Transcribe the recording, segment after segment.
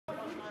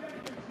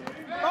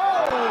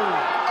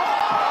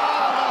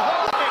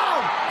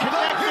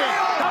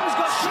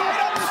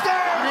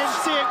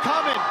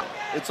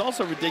it's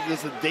also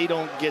ridiculous that they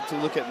don't get to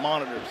look at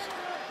monitors.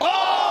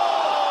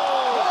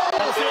 Oh!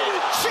 That's it.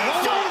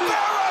 Vera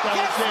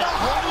gets the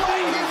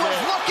highlight he was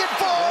looking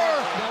for.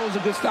 That was a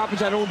good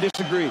stoppage. I don't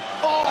disagree.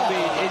 I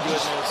mean, it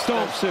just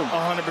stomps him.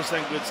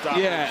 100% good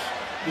stoppage. Yeah.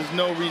 There's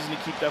no reason to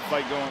keep that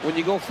fight going. When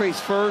you go face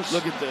first,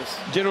 look at this.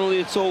 Generally,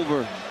 it's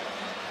over.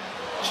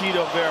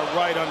 Cheeto Vera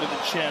right under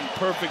the chin.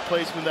 Perfect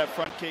placement, that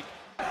front kick.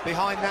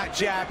 Behind that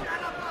jab.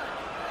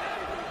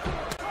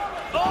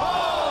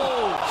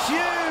 Oh!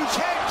 Huge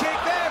head kick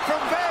there from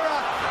Vera.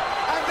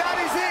 And that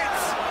is it.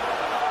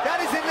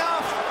 That is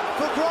enough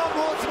for Grant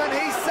Waterman.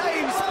 He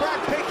saves Brad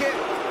Pickett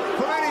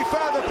from any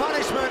further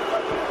punishment.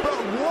 But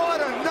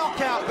what a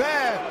knockout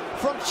there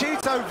from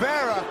Cheeto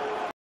Vera.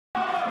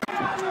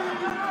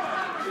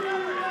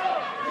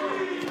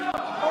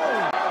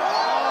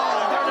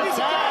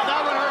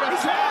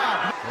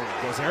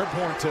 Goes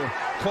airborne to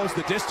close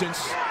the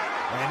distance.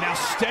 And now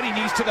steady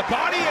knees to the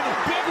body and a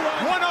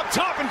big one up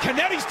top, and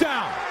Canetti's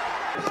down.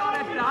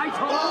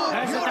 Oh,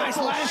 that's a nice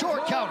last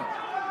short counter.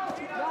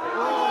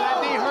 Oh,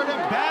 that knee hurt him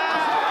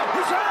bad.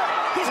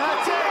 He's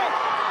hurt. That's it.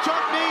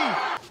 Jump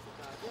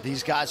knee.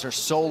 These guys are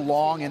so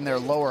long in their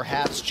lower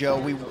halves, Joe.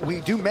 We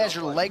do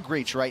measure leg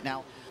reach right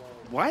now.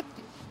 What?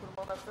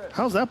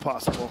 How's that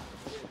possible?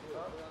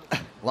 A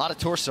lot of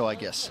torso, I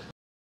guess.